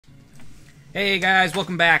Hey guys,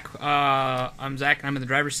 welcome back. I'm Zach, and I'm in the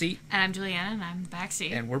driver's seat. And I'm Juliana, and I'm in the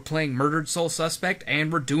backseat. And we're playing Murdered Soul Suspect,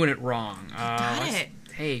 and we're doing it wrong. Got it.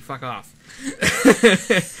 Hey, fuck off.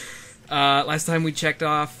 Last time we checked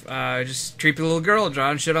off, just creepy little girl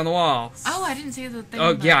drawing shit on the wall. Oh, I didn't see the thing.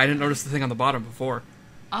 Oh, yeah, I didn't notice the thing on the bottom before.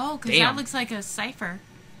 Oh, because that looks like a cipher.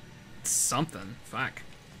 Something. Fuck.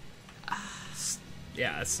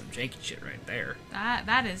 Yeah, that's some janky shit right there.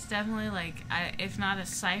 That is definitely like, if not a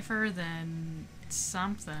cipher, then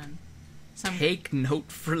something. Take note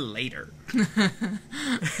for later. Okay,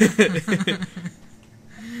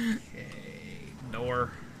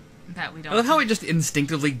 door. That we don't. I love how I just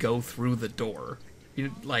instinctively go through the door. You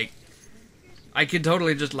know, like, I could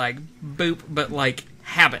totally just like boop, but like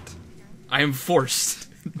habit. I am forced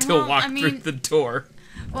to walk through the door.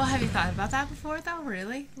 Well, have you thought about that before, though?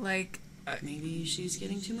 Really? Like, maybe she's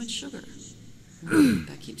getting too much sugar.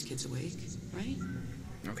 That keeps kids awake, right?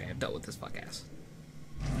 Okay, I've dealt with this fuck ass.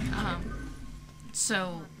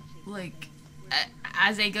 So, like,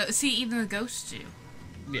 as they go, see, even the ghosts do.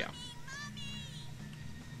 Yeah.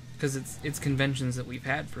 Because it's conventions that we've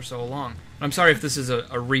had for so long. I'm sorry if this is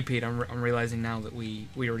a repeat. I'm realizing now that we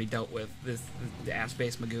already dealt with the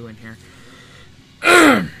ass-based Magoo in here.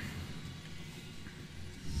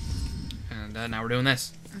 And now we're doing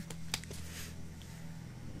this.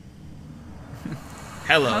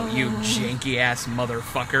 Hello, you janky-ass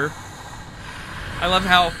motherfucker. I love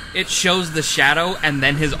how it shows the shadow and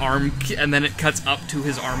then his arm, and then it cuts up to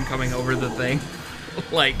his arm coming over the thing.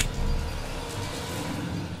 Like,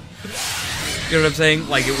 you know what I'm saying?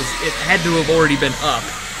 Like, it had to have already been up.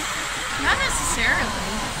 Not necessarily.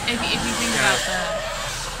 If you think about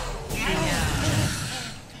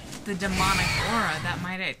the demonic aura, that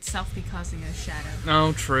might itself be causing a shadow.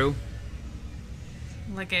 Oh, true.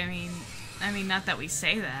 Like, I mean, not that we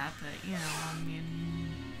say that, but, you know, I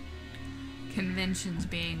mean, conventions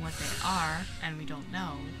being what they are, and we don't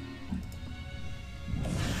know.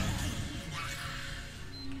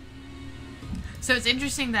 So it's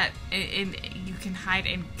interesting that you can hide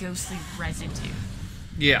in ghostly residue.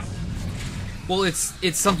 Yeah. Well,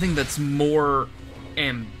 it's something that's more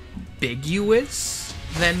ambiguous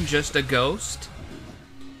than just a ghost.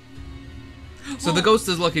 So the ghost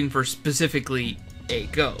is looking for specifically a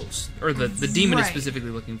ghost, or the demon is specifically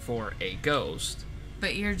looking for a ghost.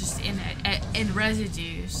 But you're just in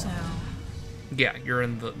residue, so yeah, you're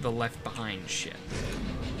in the left behind shit.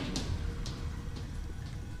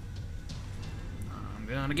 I'm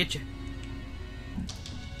gonna get you.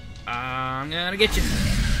 I'm gonna get you.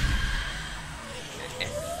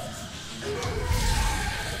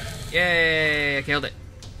 Yay! I killed it.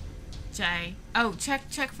 Jay. Oh,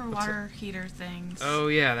 check for water heater things. Oh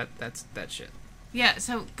yeah, that's that shit. Yeah,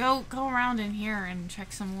 so go around in here and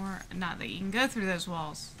check some more. Not that you can go through those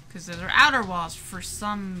walls, because those are outer walls for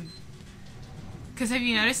some. Because have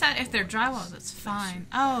you noticed that if they're dry walls, it's fine.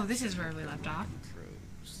 Oh, this is where we left off.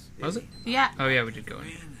 Was it? Yeah. Oh yeah, we did go in.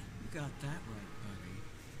 Man, you got that right, buddy.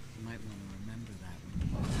 You might want to remember that when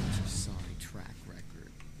you watch such a sorry track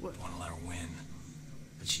record. What? Want to let her win,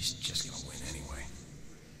 but she's just gonna win anyway.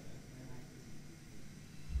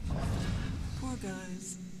 Poor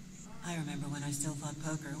guys. I remember when I still thought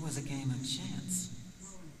poker was a game of chance.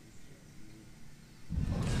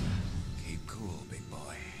 Keep cool, big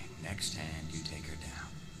boy. Next hand, you take her down.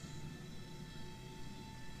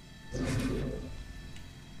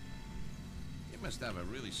 You must have a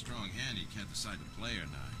really strong hand you can't decide to play or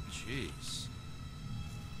not. Jeez.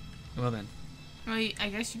 Well then. Well, I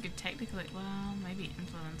guess you could technically, well, maybe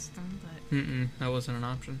influence them, but... That wasn't an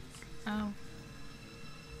option. Oh.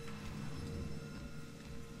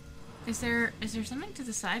 Is there something to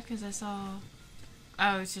the side? Because I saw...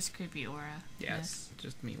 Oh, it's just creepy aura. Yeah, it's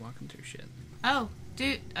just me walking through shit. Oh,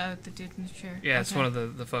 dude. Oh, the dude in the chair. Yeah, it's one of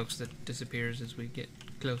the folks that disappears as we get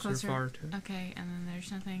closer far to it. Okay, and then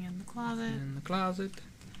there's nothing in the closet. In the closet.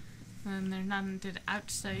 And there's nothing to the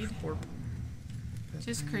outside.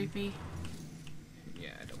 Just creepy.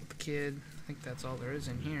 Yeah, I don't with the kid. I think that's all there is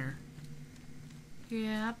in here.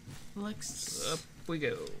 Yep. Looks... Up we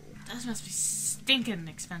go. Those must be stinking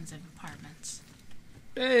expensive apartments.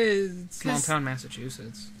 It's small town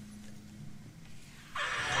Massachusetts.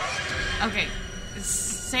 Okay.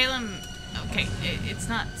 Salem... Okay, it's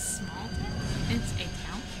not small town. It's a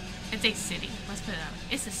town. It's a city. Let's put it that way.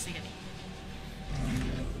 It's a city.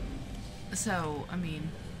 So, I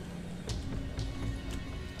mean...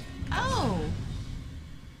 Oh!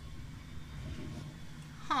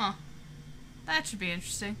 Huh. That should be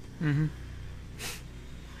interesting. Mm-hmm.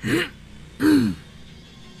 Okay.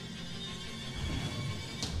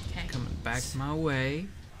 Coming back my way.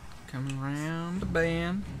 Coming around the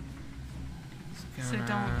bend. So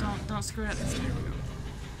don't screw it up this time.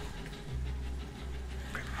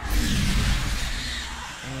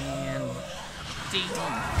 And D.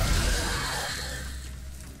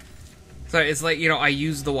 so it's like, I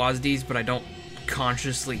use the WASDs, but I don't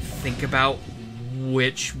consciously think about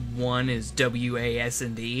which one is W, A, S,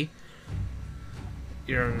 and D.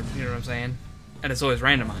 You know what I'm saying? And it's always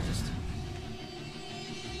randomized.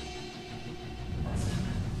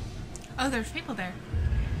 Oh, there's people there.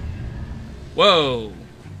 Whoa!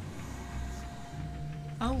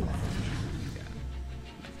 Oh.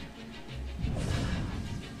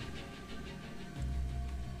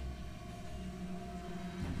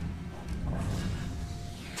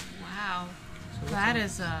 Wow. That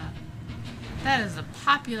is a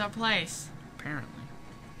popular place. Apparently.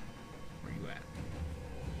 Where you at?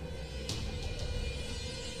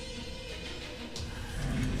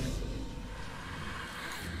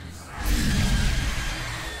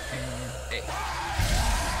 Hey.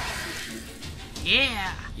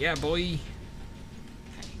 Yeah. Yeah, boy.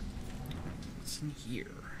 What's in here?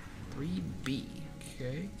 3B.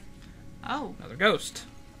 Okay. Oh. Another ghost.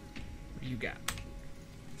 What do you got?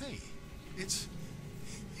 Hey, it's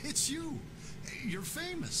you. You're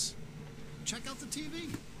famous. Check out the TV.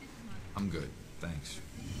 I'm good, thanks.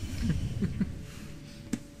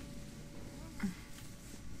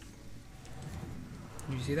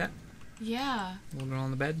 Did you see that? Yeah. Little girl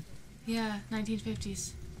on the bed? Yeah.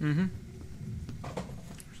 1950s. Mm-hmm.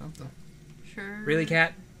 Or something. Sure. Really,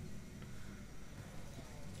 cat?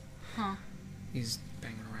 Huh. He's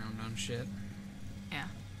banging around on shit. Yeah.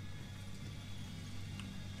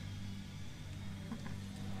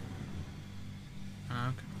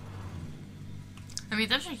 Okay. I mean,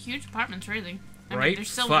 those are huge apartments, really. I mean, Right? there's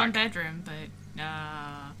still Fuck. one bedroom, but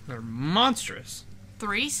They're monstrous.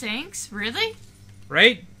 3 sinks, really?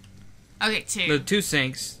 Right? Okay, 2. The 2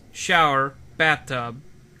 sinks, shower, bathtub,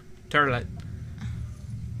 toilet.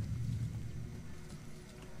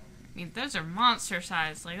 I mean, those are monster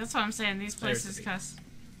sized. Like, that's what I'm saying. These There's places the- cost.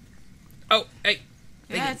 Oh, hey!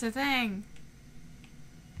 Yeah, it's a thing.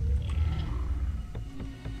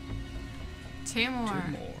 2 more. 2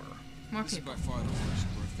 more. More This is people. by far the worst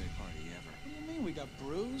birthday party ever. What do you mean? We got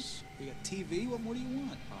brews, we got TV. What more do you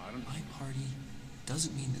want? My party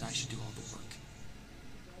doesn't mean that I should do all the work.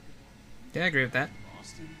 Yeah, I agree with that.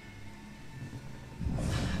 Boston?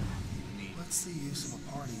 What's the use of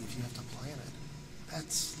a party if you have to plan it?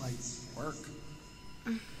 That's like work.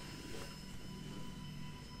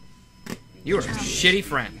 You are a shitty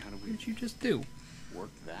friend. What did you just do? Work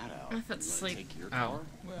that out. I fell asleep. Take your Ow. car?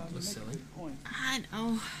 Well, That you was make a silly. good point. I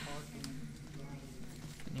know.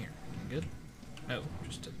 In here. You good? No,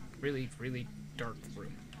 just a really, really dark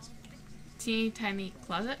room. Teeny tiny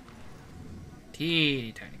closet.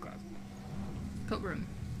 Teeny tiny closet. Coat room.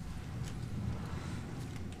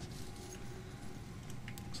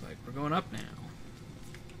 Looks like we're going up now.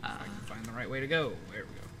 If I can find the right way to go. There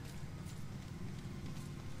we go.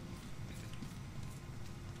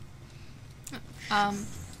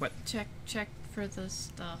 What? Check for the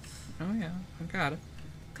stuff. Oh yeah, I got it.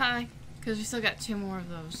 Okay. Because we still got 2 more of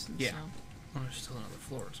those. and Yeah. So. Oh, there's still another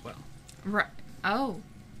floor as well. Right. Oh.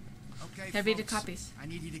 Okay, Heavy to folks, copies. I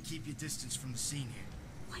need you to keep your distance from the scene here.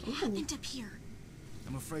 What happened up here?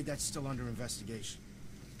 I'm afraid that's still under investigation.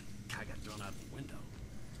 Guy got thrown out the window.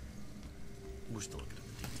 We're still looking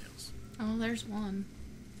at the details. Oh, there's one.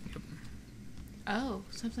 Oh,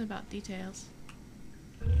 something about details.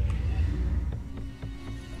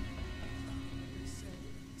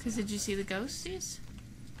 Because did you see the ghosties?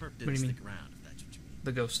 Perp What do didn't you mean? stick around, if that's what you mean.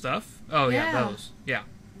 The ghost stuff? Oh yeah, Yeah. those. Yeah.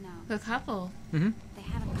 No, The couple. Mm-hmm. they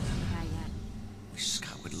haven't got the guy yet. Wish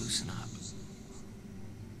Scott would loosen up.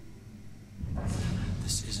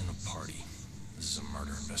 This isn't a party. This is a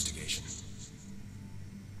murder investigation.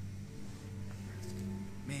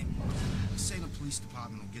 Man, the Salem Police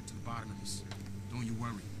Department will get to the bottom of this. Don't you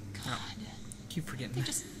worry. Keep forgetting. They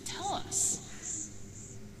just tell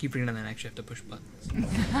us. Keep forgetting that I actually have to push buttons.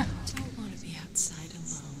 Don't want to be outside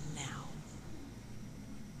alone now.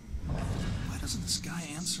 Why doesn't this guy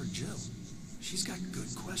answer Jill? She's got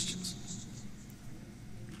good questions.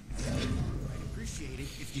 I'd appreciate it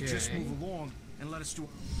if you just Okay. move along and let us do.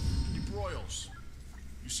 You broils.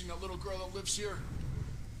 You seen that little girl that lives here?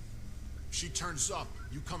 She turns up.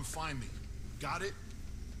 You come find me. Got it?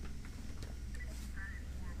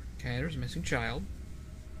 Okay, there's a missing child.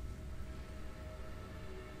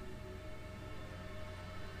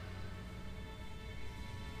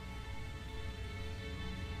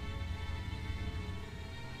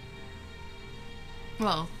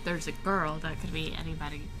 Well, there's a girl. That could be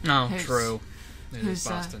anybody. No, Who's- true. It is who's,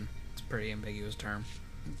 Boston. It's a pretty ambiguous term.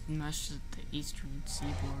 Much of the eastern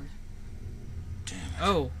seaboard. Damn it.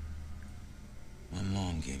 Oh, My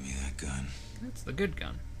mom gave me that gun. that's the good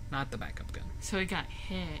gun, not the backup gun. So he got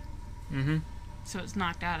hit. Mm-hmm. So it's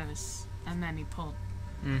knocked out of his, and then he pulled.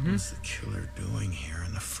 Mm-hmm. What's the killer doing here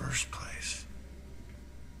in the first place?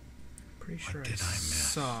 Pretty sure What did I miss?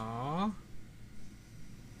 saw.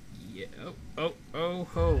 Yeah. Oh,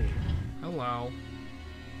 ho. Hello.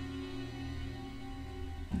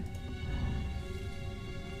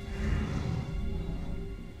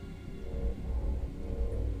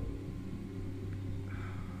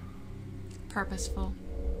 Purposeful.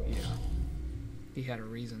 Yeah. He had a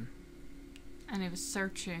reason. And he was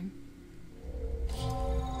searching. He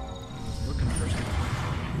was looking for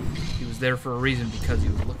something. He was there for a reason because he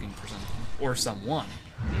was looking for something. Or someone.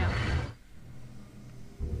 Yeah.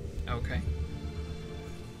 Okay.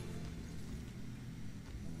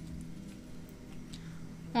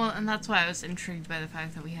 Well, and that's why I was intrigued by the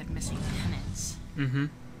fact that we had missing tenants. Mm-hmm.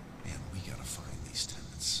 Man, we gotta find these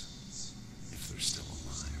tenants. If they're still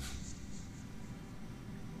alive.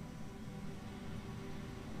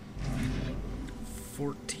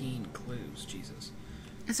 14 clues, Jesus.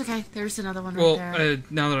 It's okay. There's another one right Well, there.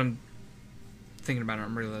 now that I'm thinking about it,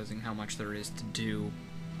 I'm realizing how much there is to do.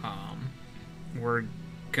 We're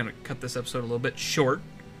gonna cut this episode a little bit short.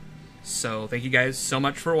 So thank you guys so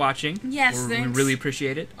much for watching. Yes, We thanks. really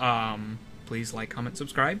appreciate it. Please like, comment,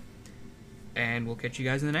 subscribe. And we'll catch you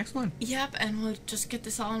guys in the next one. Yep, and we'll just get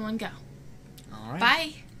this all in one go. All right.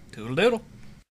 Bye. Toodle doodle.